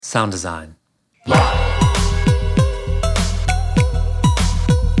Sound design.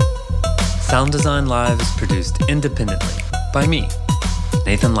 Sound Design Live is produced independently by me,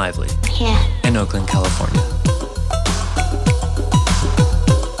 Nathan Lively, in Oakland, California.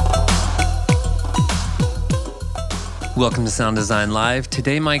 Welcome to Sound Design Live.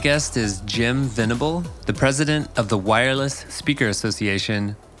 Today my guest is Jim Venable, the president of the Wireless Speaker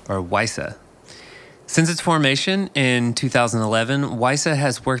Association, or WISA. Since its formation in 2011, WISA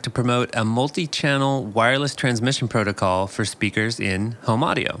has worked to promote a multi-channel wireless transmission protocol for speakers in home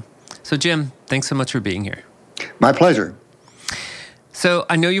audio. So Jim, thanks so much for being here. My pleasure. So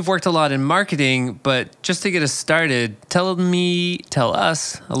I know you've worked a lot in marketing, but just to get us started, tell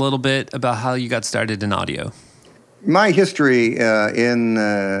us a little bit about how you got started in audio. My history in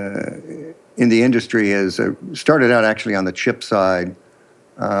the industry has started out actually on the chip side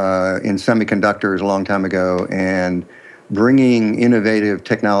in semiconductors a long time ago, and bringing innovative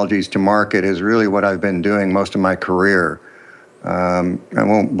technologies to market is really what I've been doing most of my career. I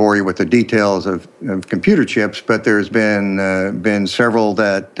won't bore you with the details of computer chips, but there's been several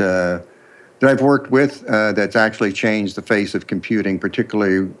that I've worked with that's actually changed the face of computing,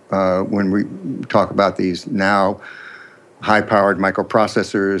 particularly when we talk about these now high-powered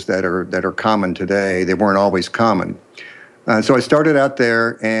microprocessors that are common today. They weren't always common. So I started out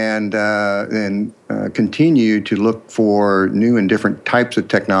there and continued to look for new and different types of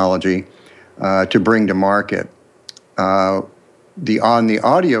technology to bring to market. On the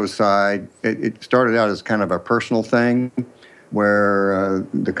audio side, it started out as kind of a personal thing, where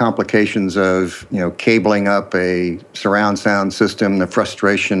the complications of cabling up a surround sound system, the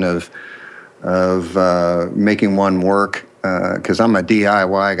frustration of making one work, because I'm a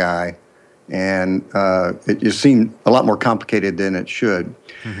DIY guy, and it just seemed a lot more complicated than it should.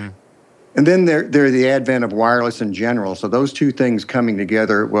 Mm-hmm. And then there the advent of wireless in general. So those two things coming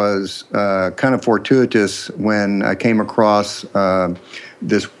together was kind of fortuitous when I came across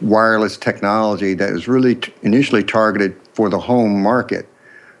this wireless technology that was really initially targeted for the home market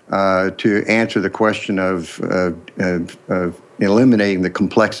to answer the question of eliminating the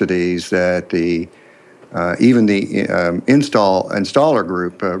complexities that even the installer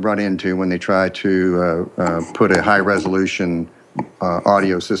group run into when they try to put a high-resolution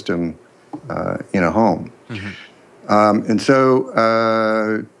audio system in a home. Mm-hmm. And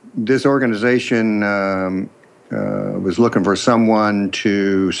so this organization was looking for someone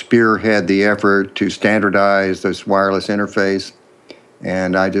to spearhead the effort to standardize this wireless interface.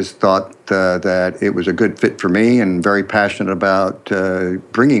 And I just thought that it was a good fit for me, and very passionate about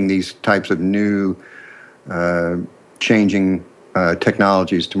bringing these types of new changing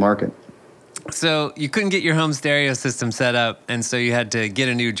technologies to market. So you couldn't get your home stereo system set up, and so you had to get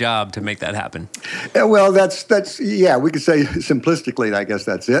a new job to make that happen. Well, that's we could say simplistically, I guess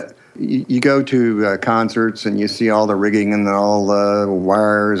that's it. You go to concerts and you see all the rigging and all the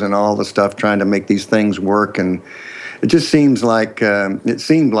wires and all the stuff trying to make these things work, and it just seemed like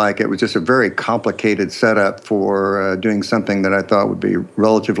it was just a very complicated setup for doing something that I thought would be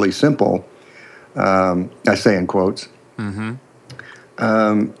relatively simple. I say in quotes. Mm-hmm.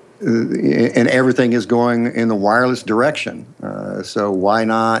 And everything is going in the wireless direction. So why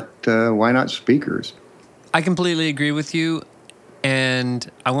not speakers? I completely agree with you, and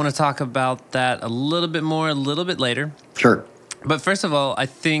I want to talk about that a little bit more a little bit later. Sure. But first of all, I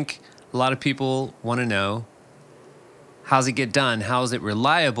think a lot of people want to know, how's it get done? How is it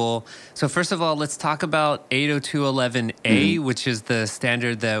reliable? So first of all, let's talk about 802.11a, which is the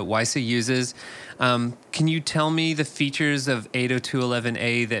standard that WISA uses. Can you tell me the features of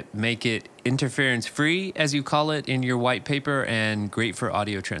 802.11a that make it interference-free, as you call it in your white paper, and great for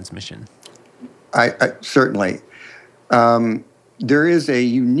audio transmission? I certainly. There is a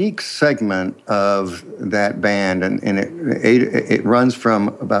unique segment of that band, and it runs from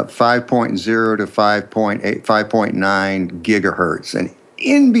about 5.0 to 5.8, 5.9 gigahertz. And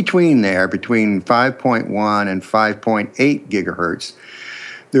in between there, between 5.1 and 5.8 gigahertz,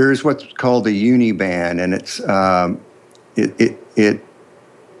 there's what's called the uniband, and it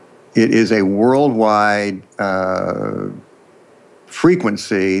is a worldwide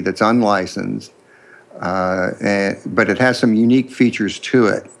frequency that's unlicensed. But it has some unique features to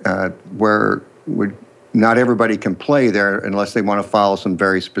it where not everybody can play there unless they want to follow some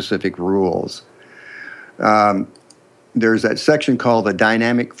very specific rules. There's that section called the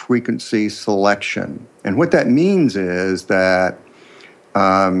dynamic frequency selection. And what that means is that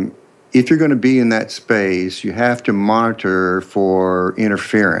if you're going to be in that space, you have to monitor for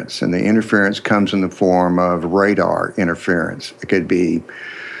interference. And the interference comes in the form of radar interference. It could be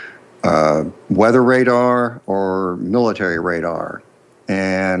weather radar or military radar.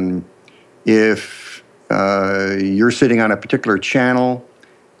 And if you're sitting on a particular channel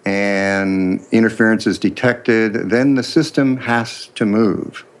and interference is detected, then the system has to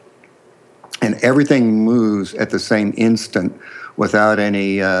move. And everything moves at the same instant without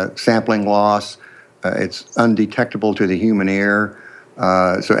any sampling loss. It's undetectable to the human ear.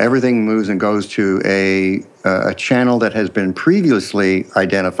 So everything moves and goes to a channel that has been previously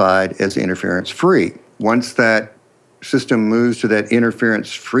identified as interference-free. Once that system moves to that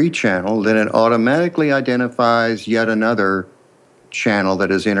interference-free channel, then it automatically identifies yet another channel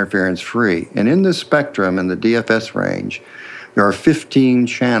that is interference-free. And in the spectrum, in the DFS range, there are 15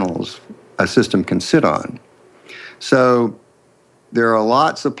 channels a system can sit on. So there are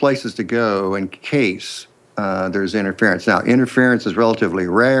lots of places to go in case there's interference. Now, interference is relatively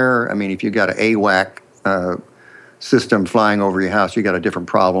rare. I mean, if you've got an AWAC system flying over your house, you got a different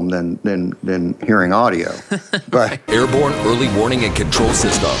problem than hearing audio. But Airborne early warning and control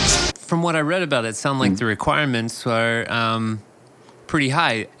systems. From what I read about it, it sounds like the requirements are pretty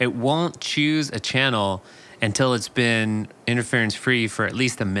high. It won't choose a channel until it's been interference-free for at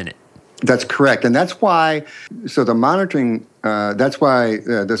least a minute. That's correct. And that's why, so the monitoring, that's why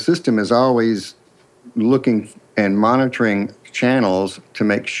the system is always looking and monitoring channels to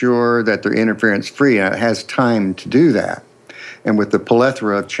make sure that they're interference-free, and it has time to do that. And with the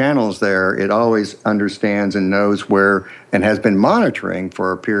plethora of channels there, it always understands and knows where, and has been monitoring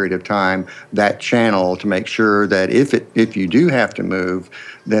for a period of time, that channel to make sure that if you do have to move,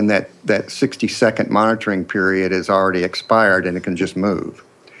 then that 60-second monitoring period is already expired and it can just move.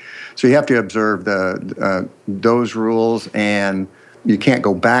 So you have to observe those rules, and you can't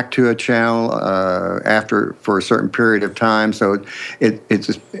go back to a channel for a certain period of time. So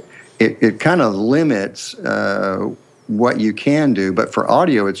it kind of limits what you can do, but for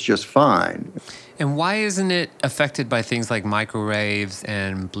audio, it's just fine. And why isn't it affected by things like microwaves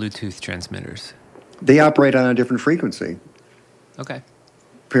and Bluetooth transmitters? They operate on a different frequency. Okay.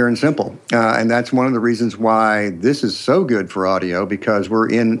 Pure and simple. And that's one of the reasons why this is so good for audio, because we're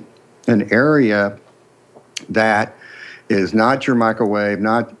in an area that is not your microwave,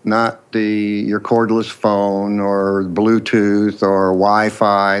 not your cordless phone or Bluetooth or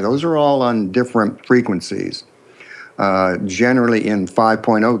Wi-Fi. Those are all on different frequencies, generally in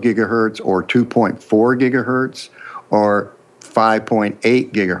 5.0 gigahertz or 2.4 gigahertz or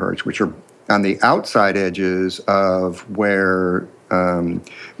 5.8 gigahertz, which are on the outside edges of where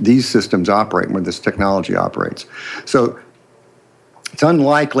these systems operate, where this technology operates. So it's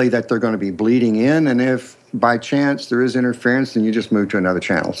unlikely that they're going to be bleeding in, and if by chance there is interference, then you just move to another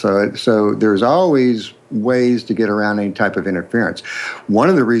channel. So there's always ways to get around any type of interference. One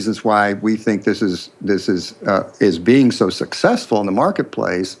of the reasons why we think this is being so successful in the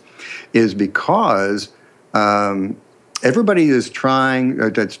marketplace is because everybody is trying,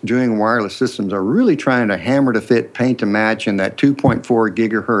 that's doing wireless systems, are really trying to hammer to fit, paint to match in that 2.4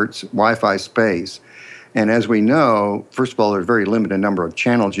 gigahertz Wi-Fi space. And as we know, first of all, there's a very limited number of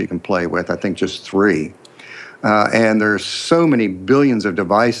channels you can play with, I think just 3. And there's so many billions of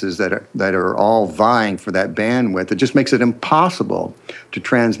devices that are all vying for that bandwidth. It just makes it impossible to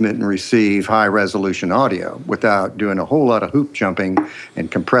transmit and receive high-resolution audio without doing a whole lot of hoop jumping and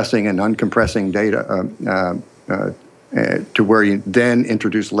compressing and uncompressing data to where you then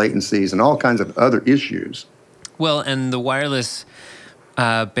introduce latencies and all kinds of other issues. Well, and the wireless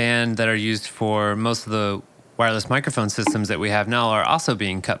band that are used for most of the wireless microphone systems that we have now are also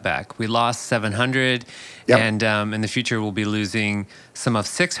being cut back. We lost 700, yep. And in the future we'll be losing some of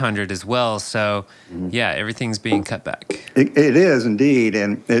 600 as well. So, yeah, everything's being cut back. It is indeed,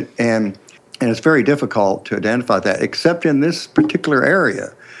 and it's very difficult to identify that, except in this particular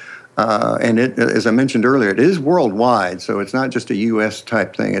area. And it, as I mentioned earlier, it is worldwide, so it's not just a U.S.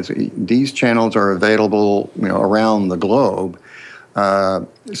 type thing. These channels are available, around the globe.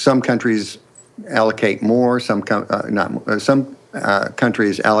 Some countries allocate more. Some countries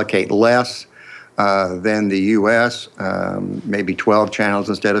allocate less than the U.S. Maybe 12 channels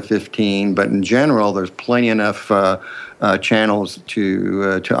instead of 15. But in general, there's plenty enough channels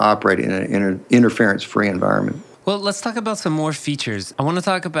to operate in an interference-free environment. Well, let's talk about some more features. I want to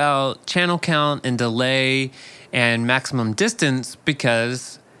talk about channel count and delay and maximum distance,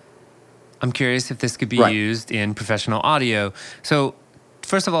 because I'm curious if this could be used in professional audio. So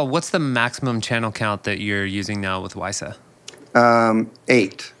first of all, what's the maximum channel count that you're using now with WiSA?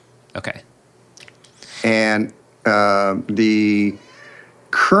 8. Okay. And the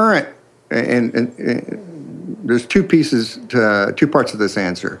current, and there's two parts of this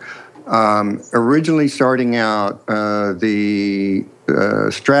answer. Originally starting out, the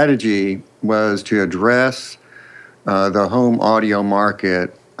strategy was to address the home audio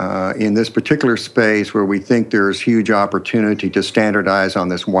market in this particular space where we think there's huge opportunity to standardize on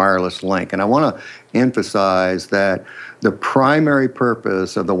this wireless link. And I want to emphasize that the primary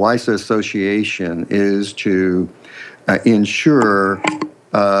purpose of the WISA Association is to ensure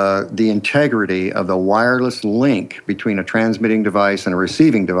the integrity of the wireless link between a transmitting device and a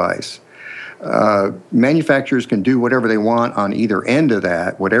receiving device. Manufacturers can do whatever they want on either end of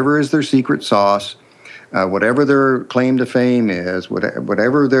that, whatever is their secret sauce, whatever their claim to fame is,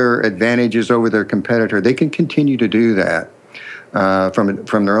 whatever their advantage is over their competitor, they can continue to do that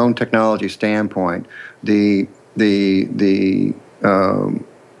from their own technology standpoint. The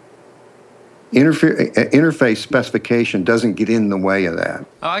interface specification doesn't get in the way of that.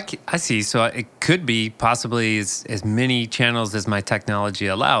 Oh, I see. So it could be possibly as many channels as my technology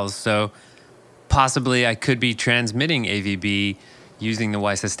allows. So possibly I could be transmitting AVB using the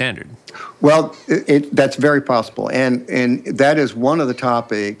WISA standard. Well, that's very possible. And that is one of the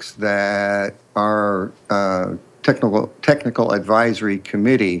topics that our technical advisory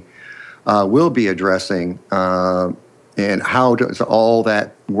committee will be addressing, and how does all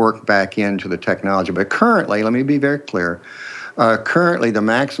that work back into the technology. But currently, let me be very clear, currently the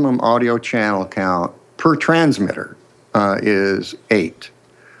maximum audio channel count per transmitter is 8.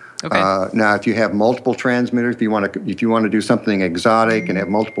 Okay. Now, if you have multiple transmitters, if you want to do something exotic and have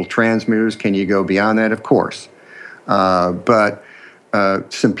multiple transmitters, can you go beyond that? Of course. But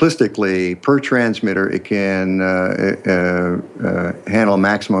simplistically, per transmitter, it can handle a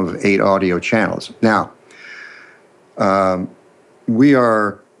maximum of 8 audio channels. Now, we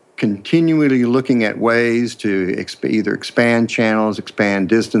are continually looking at ways to either expand channels, expand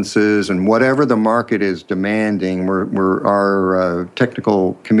distances, and whatever the market is demanding, our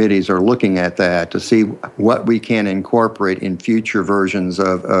technical committees are looking at that to see what we can incorporate in future versions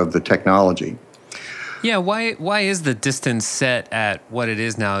of the technology. Yeah, why is the distance set at what it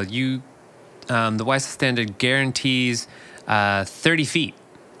is now? The WISA standard guarantees 30 feet,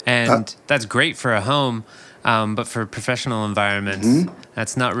 and that's great for a home. But for professional environments,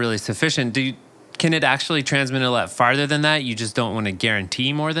 that's not really sufficient. Can it actually transmit a lot farther than that? You just don't want to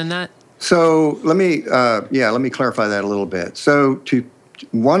guarantee more than that? So let me clarify that a little bit. So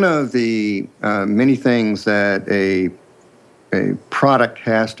one of the many things that a product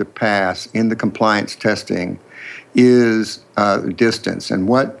has to pass in the compliance testing is distance. And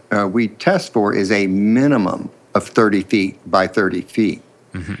what we test for is a minimum of 30 feet by 30 feet.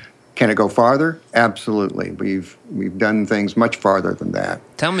 Mm-hmm. Can it go farther? Absolutely. We've done things much farther than that.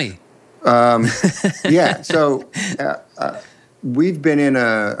 Tell me. Yeah. So we've been in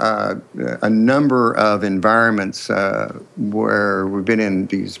a number of environments where we've been in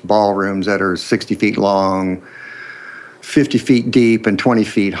these ballrooms that are 60 feet long, 50 feet deep, and 20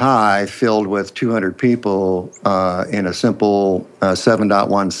 feet high, filled with 200 people in a simple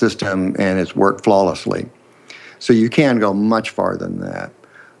 7.1 system, and it's worked flawlessly. So you can go much farther than that.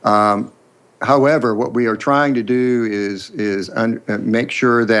 However, what we are trying to do is make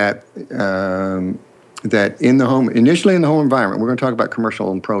sure that that in the home, initially in the home environment, we're going to talk about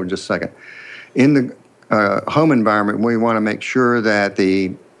commercial and pro in just a second. In the home environment, we want to make sure that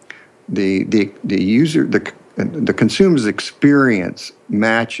the user, the consumer's experience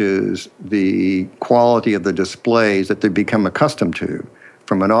matches the quality of the displays that they become accustomed to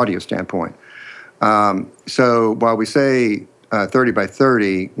from an audio standpoint. So while we say 30 by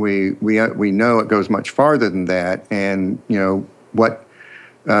 30, we know it goes much farther than that, and what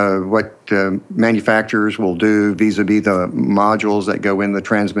manufacturers will do vis-a-vis the modules that go in the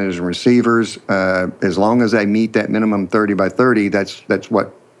transmitters and receivers. As long as they meet that minimum 30 by 30, that's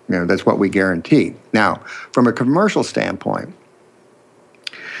what we guarantee. Now, from a commercial standpoint,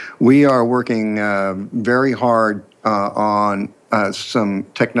 we are working very hard on some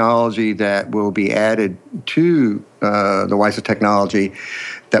technology that will be added to the WISA technology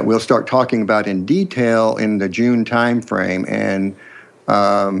that we'll start talking about in detail in the June timeframe, and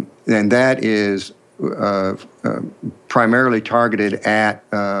that is primarily targeted at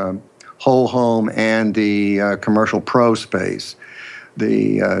whole home and the commercial pro space.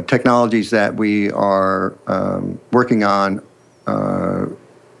 The technologies that we are working on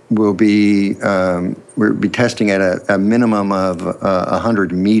we'll be testing at a minimum of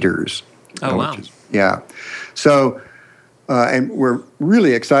 100 meters. Oh, wow. Yeah. So, and we're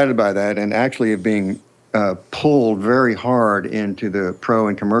really excited by that, and actually have being pulled very hard into the pro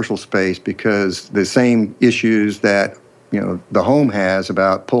and commercial space, because the same issues that the home has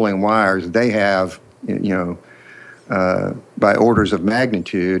about pulling wires, they have by orders of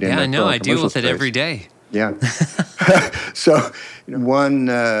magnitude. Yeah, I know. I deal with it every day. Yeah. So one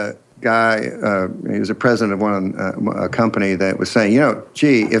guy, he was a president of a company that was saying,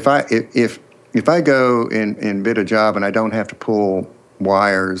 gee, if I go and bid a job and I don't have to pull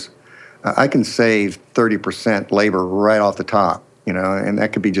wires, I can save 30% labor right off the top, and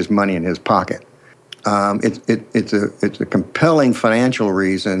that could be just money in his pocket. It's a compelling financial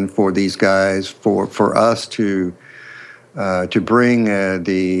reason for these guys for us to bring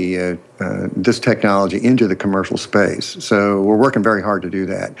this technology into the commercial space. So we're working very hard to do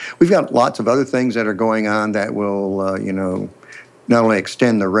that. We've got lots of other things that are going on that will, not only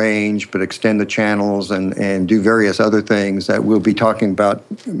extend the range, but extend the channels and do various other things that we'll be talking about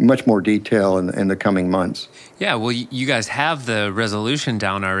much more detail in the coming months. Yeah, well, you guys have the resolution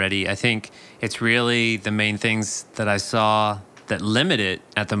down already. I think it's really the main things that I saw that limit it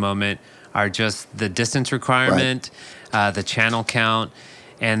at the moment are just the distance requirement, the channel count,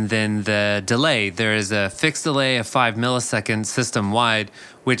 and then the delay. There is a fixed delay of 5 milliseconds system-wide,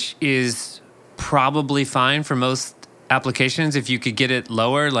 which is probably fine for most applications. If you could get it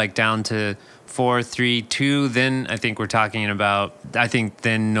lower, like down to 4, 3, 2, then I think we're talking about,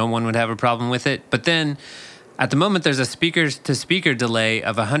 then no one would have a problem with it. But then at the moment, there's a speaker-to-speaker delay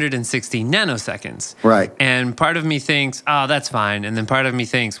of 160 nanoseconds. Right. And part of me thinks, oh, that's fine. And then part of me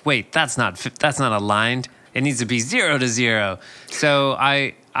thinks, wait, that's not aligned. It needs to be 0 to 0. So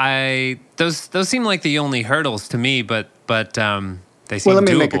those seem like the only hurdles to me, but they seem doable. Well, let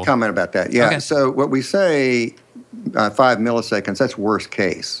me make a comment about that. Yeah. Okay. So what we say, 5 milliseconds, that's worst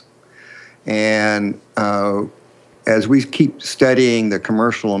case. And as we keep studying the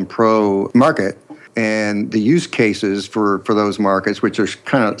commercial and pro market and the use cases for those markets, which are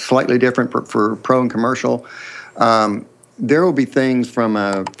kind of slightly different for pro and commercial, there will be things from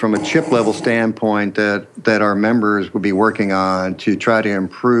a chip level standpoint that our members will be working on to try to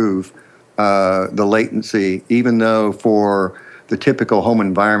improve the latency, even though for the typical home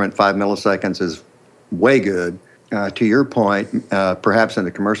environment, 5 milliseconds is way good. To your point, perhaps in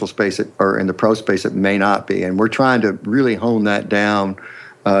the commercial space or in the pro space, it may not be. And we're trying to really hone that down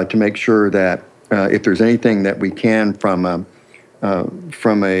to make sure that if there's anything that we can from a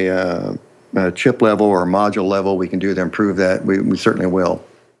chip level or module level we can do to improve that, we certainly will.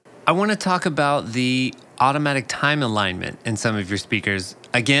 I want to talk about the automatic time alignment in some of your speakers.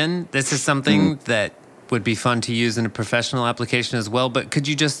 Again, this is something that would be fun to use in a professional application as well, but could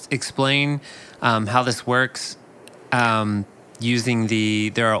you just explain how this works? Using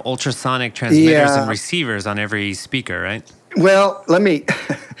there are ultrasonic transmitters and receivers on every speaker, right? Well,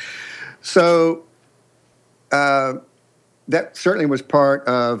 so that certainly was part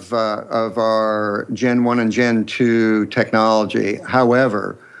of our Gen 1 and Gen 2 technology.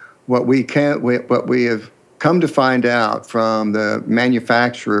 However, what we have come to find out from the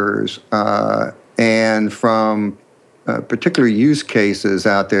manufacturers and from particular use cases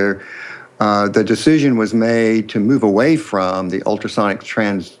out there, the decision was made to move away from the ultrasonic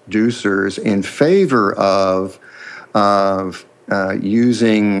transducers in favor of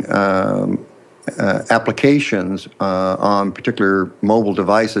using applications on particular mobile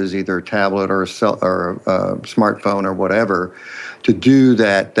devices, either a tablet or a smartphone or whatever, to do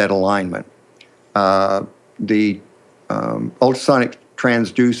that alignment. The ultrasonic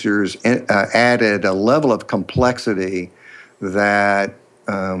transducers added a level of complexity that,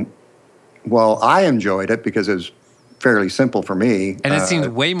 while I enjoyed it because it was fairly simple for me. And it seems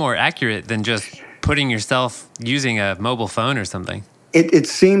way more accurate than just putting yourself using a mobile phone or something. It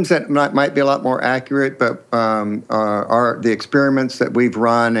seems that might be a lot more accurate, but the experiments that we've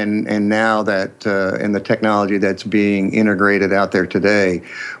run and now that in the technology that's being integrated out there today,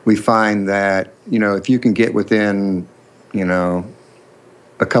 we find that, if you can get within, a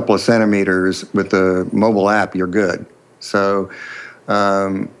couple of centimeters with the mobile app, you're good. So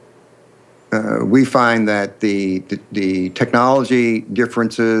we find that the technology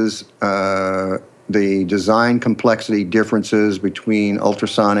differences, the design complexity differences between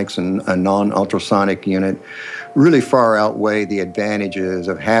ultrasonics and a non-ultrasonic unit really far outweigh the advantages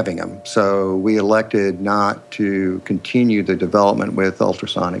of having them. So we elected not to continue the development with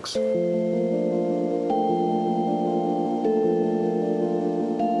ultrasonics.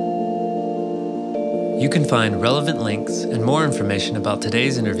 You can find relevant links and more information about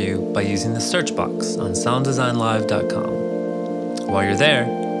today's interview by using the search box on sounddesignlive.com. While you're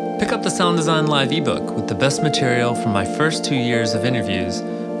there, pick up the Sound Design Live ebook with the best material from my first 2 years of interviews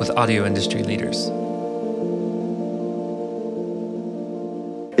with audio industry leaders.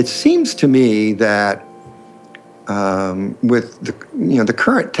 It seems to me that with the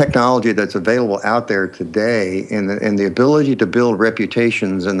current technology that's available out there today and the ability to build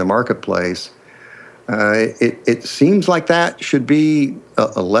reputations in the marketplace, It seems like that should be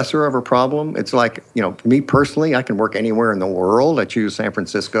a lesser of a problem. It's like, me personally, I can work anywhere in the world. I choose San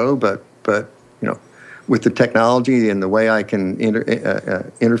Francisco, but with the technology and the way I can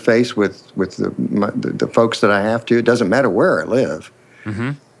interface with the folks that I have to, it doesn't matter where I live.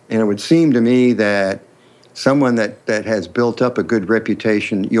 Mm-hmm. And it would seem to me that someone that has built up a good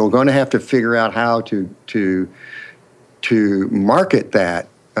reputation, you're going to have to figure out how to market that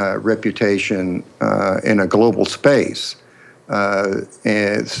reputation in a global space,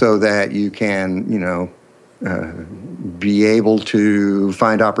 and so that you can, be able to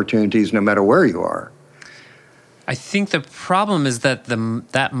find opportunities no matter where you are. I think the problem is that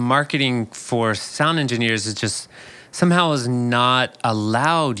that marketing for sound engineers is just somehow is not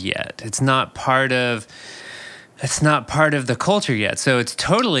allowed yet. It's not part of the culture yet. So it's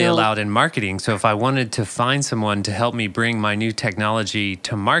totally allowed in marketing. So if I wanted to find someone to help me bring my new technology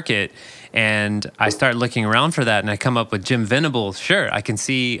to market, and I start looking around for that and I come up with Jim Venable, sure, I can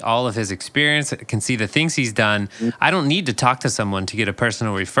see all of his experience, I can see the things he's done. I don't need to talk to someone to get a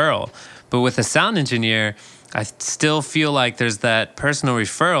personal referral. But with a sound engineer, I still feel like there's that personal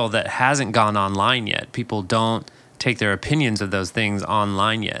referral that hasn't gone online yet. People don't take their opinions of those things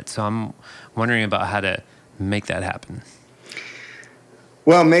online yet. So I'm wondering about how to make that happen.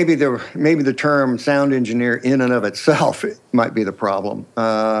 Well, maybe the term sound engineer in and of itself might be the problem.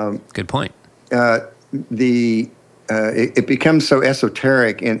 Good point. It becomes so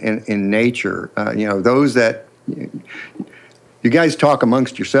esoteric in nature. Those that you guys talk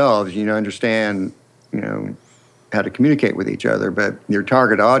amongst yourselves, understand, how to communicate with each other, but your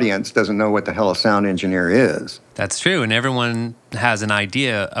target audience doesn't know what the hell a sound engineer is. That's true, and everyone has an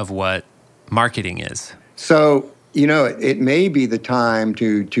idea of what marketing is. So, it may be the time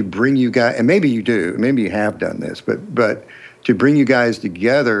to bring you guys, and maybe you do, maybe you have done this, but to bring you guys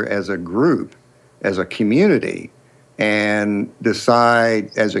together as a group, as a community, and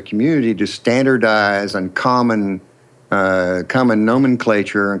decide as a community to standardize on common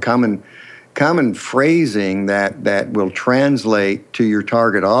nomenclature and common phrasing that will translate to your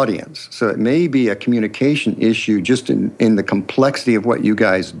target audience. So it may be a communication issue just in the complexity of what you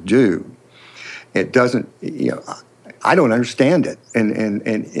guys do. It doesn't, I don't understand it. And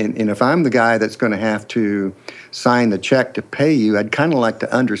if I'm the guy that's going to have to sign the check to pay you, I'd kind of like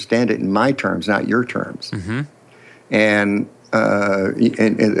to understand it in my terms, not your terms. Mm-hmm. And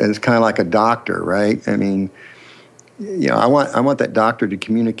it's kind of like a doctor, right? I mean, I want that doctor to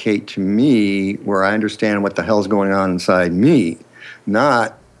communicate to me where I understand what the hell's going on inside me,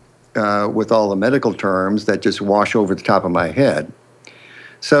 not with all the medical terms that just wash over the top of my head.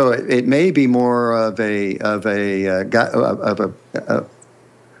 So it may be more of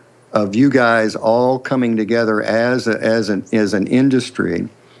you guys all coming together as an industry,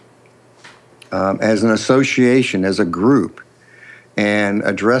 as an association, as a group, and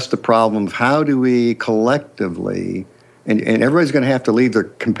address the problem of how do we collectively, and everybody's going to have to leave their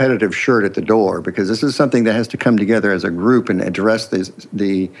competitive shirt at the door, because this is something that has to come together as a group and address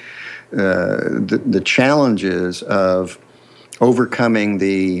the challenges of overcoming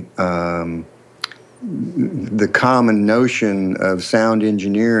the common notion of sound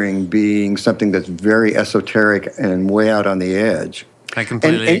engineering being something that's very esoteric and way out on the edge. I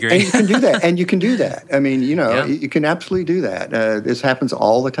completely agree. And you can do that. And you can do that. I mean, you can absolutely do that. This happens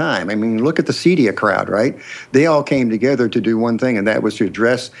all the time. I mean, look at the CEDIA crowd, right? They all came together to do one thing, and that was to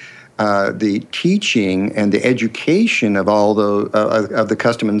address the teaching and the education of all of the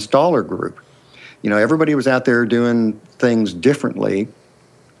custom installer group. Everybody was out there doing things differently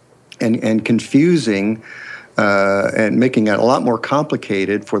and confusing and making it a lot more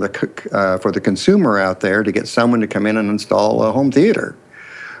complicated for the consumer out there to get someone to come in and install a home theater.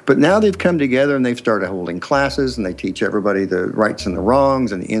 But now they've come together and they've started holding classes, and they teach everybody the rights and the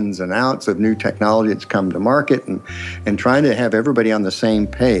wrongs and the ins and outs of new technology that's come to market, and trying to have everybody on the same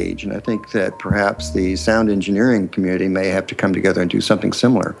page. And I think that perhaps the sound engineering community may have to come together and do something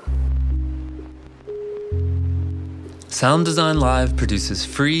similar. Sound Design Live produces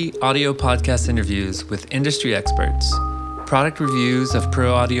free audio podcast interviews with industry experts, product reviews of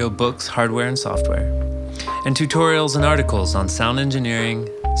pro audio books, hardware, and software, and tutorials and articles on sound engineering,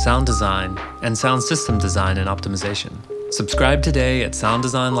 sound design, and sound system design and optimization. Subscribe today at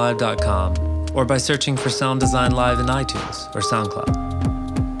sounddesignlive.com or by searching for Sound Design Live in iTunes or SoundCloud.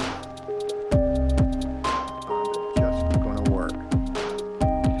 Just going to work.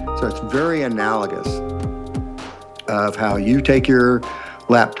 So it's very analogous of how you take your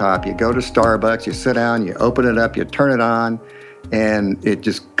laptop, you go to Starbucks, you sit down, you open it up, you turn it on, and it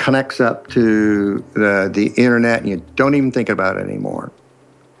just connects up to the internet, and you don't even think about it anymore.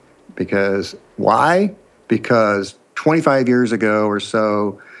 Because why? Because 25 years ago or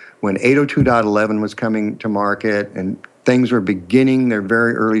so, when 802.11 was coming to market and things were beginning their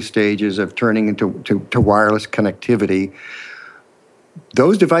very early stages of turning into wireless connectivity,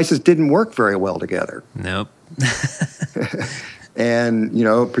 those devices didn't work very well together. Nope. And,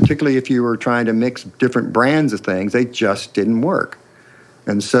 particularly if you were trying to mix different brands of things, they just didn't work.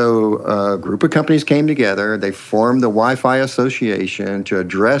 And so a group of companies came together. They formed the Wi-Fi Association to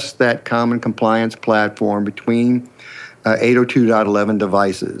address that common compliance platform between 802.11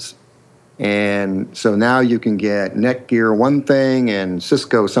 devices. And so now you can get Netgear one thing and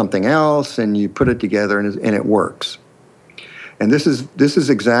Cisco something else, and you put it together and it works. And this is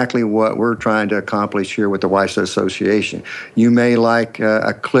exactly what we're trying to accomplish here with the WiSA Association. You may like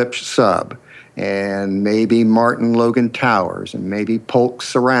a Klipsch sub, and maybe Martin Logan Towers, and maybe Polk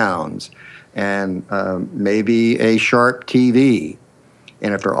surrounds, and maybe a Sharp TV.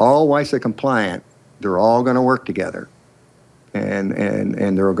 And if they're all WiSA compliant, they're all going to work together.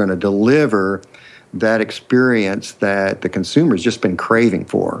 And they're going to deliver that experience that the consumer's just been craving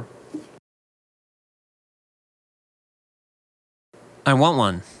for. I want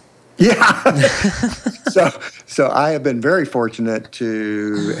one. Yeah. So I have been very fortunate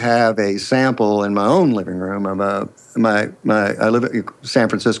to have a sample in my own living room. I live in San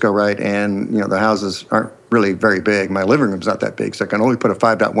Francisco, right? And the houses aren't really very big. My living room's not that big, so I can only put a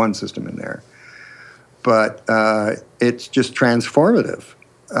 5.1 system in there. But it's just transformative.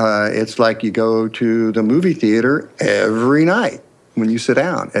 It's like you go to the movie theater every night when you sit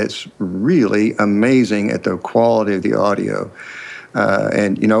down. It's really amazing at the quality of the audio.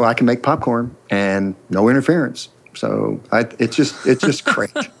 And I can make popcorn and no interference. So it's just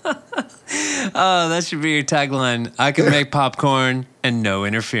great. Oh, that should be your tagline. I can make popcorn and no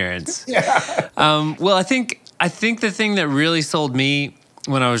interference. Yeah. Well, I think the thing that really sold me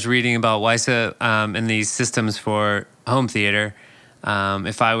when I was reading about WiSA and these systems for home theater,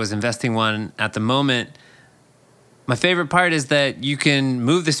 if I was investing one at the moment, my favorite part is that you can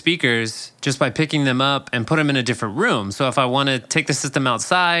move the speakers just by picking them up and put them in a different room. So if I want to take the system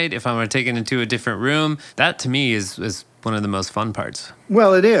outside, if I want to take it into a different room, that to me is one of the most fun parts.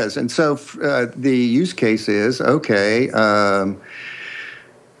 Well, it is. And so the use case is, okay,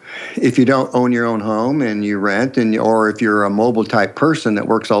 if you don't own your own home and you rent, or if you're a mobile type person that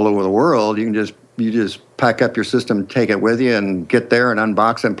works all over the world, you just pack up your system, take it with you, and get there and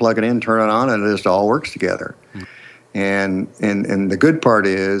unbox it and plug it in, turn it on, and it just all works together. And the good part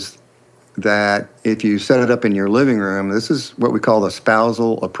is that if you set it up in your living room, this is what we call the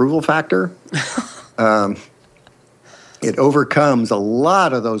spousal approval factor. It overcomes a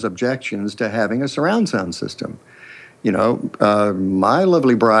lot of those objections to having a surround sound system. My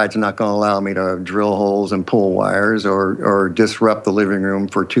lovely bride's not going to allow me to drill holes and pull wires or disrupt the living room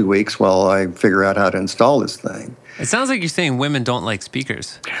for 2 weeks while I figure out how to install this thing. It sounds like you're saying women don't like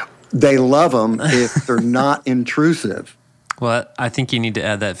speakers. They love them if they're not intrusive. Well, I think you need to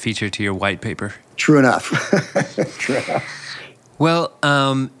add that feature to your white paper. True enough. True enough. Well,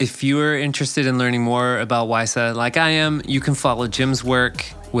 if you are interested in learning more about WiSA, like I am, you can follow Jim's work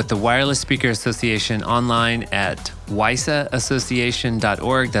with the Wireless Speaker Association online at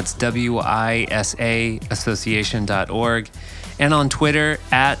wisaassociation.org. That's WISA association.org. And on Twitter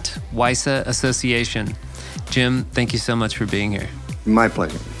at WiSA Association. Jim, thank you so much for being here. My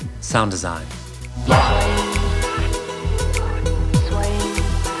pleasure. Sound design.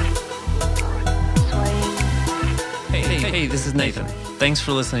 Hey, this is Nathan. Thanks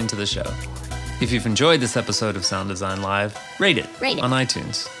for listening to the show. If you've enjoyed this episode of Sound Design Live, rate it on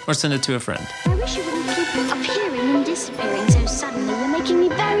iTunes or send it to a friend. I wish you wouldn't keep appearing and disappearing so suddenly. You're making me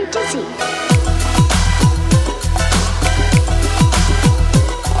very dizzy.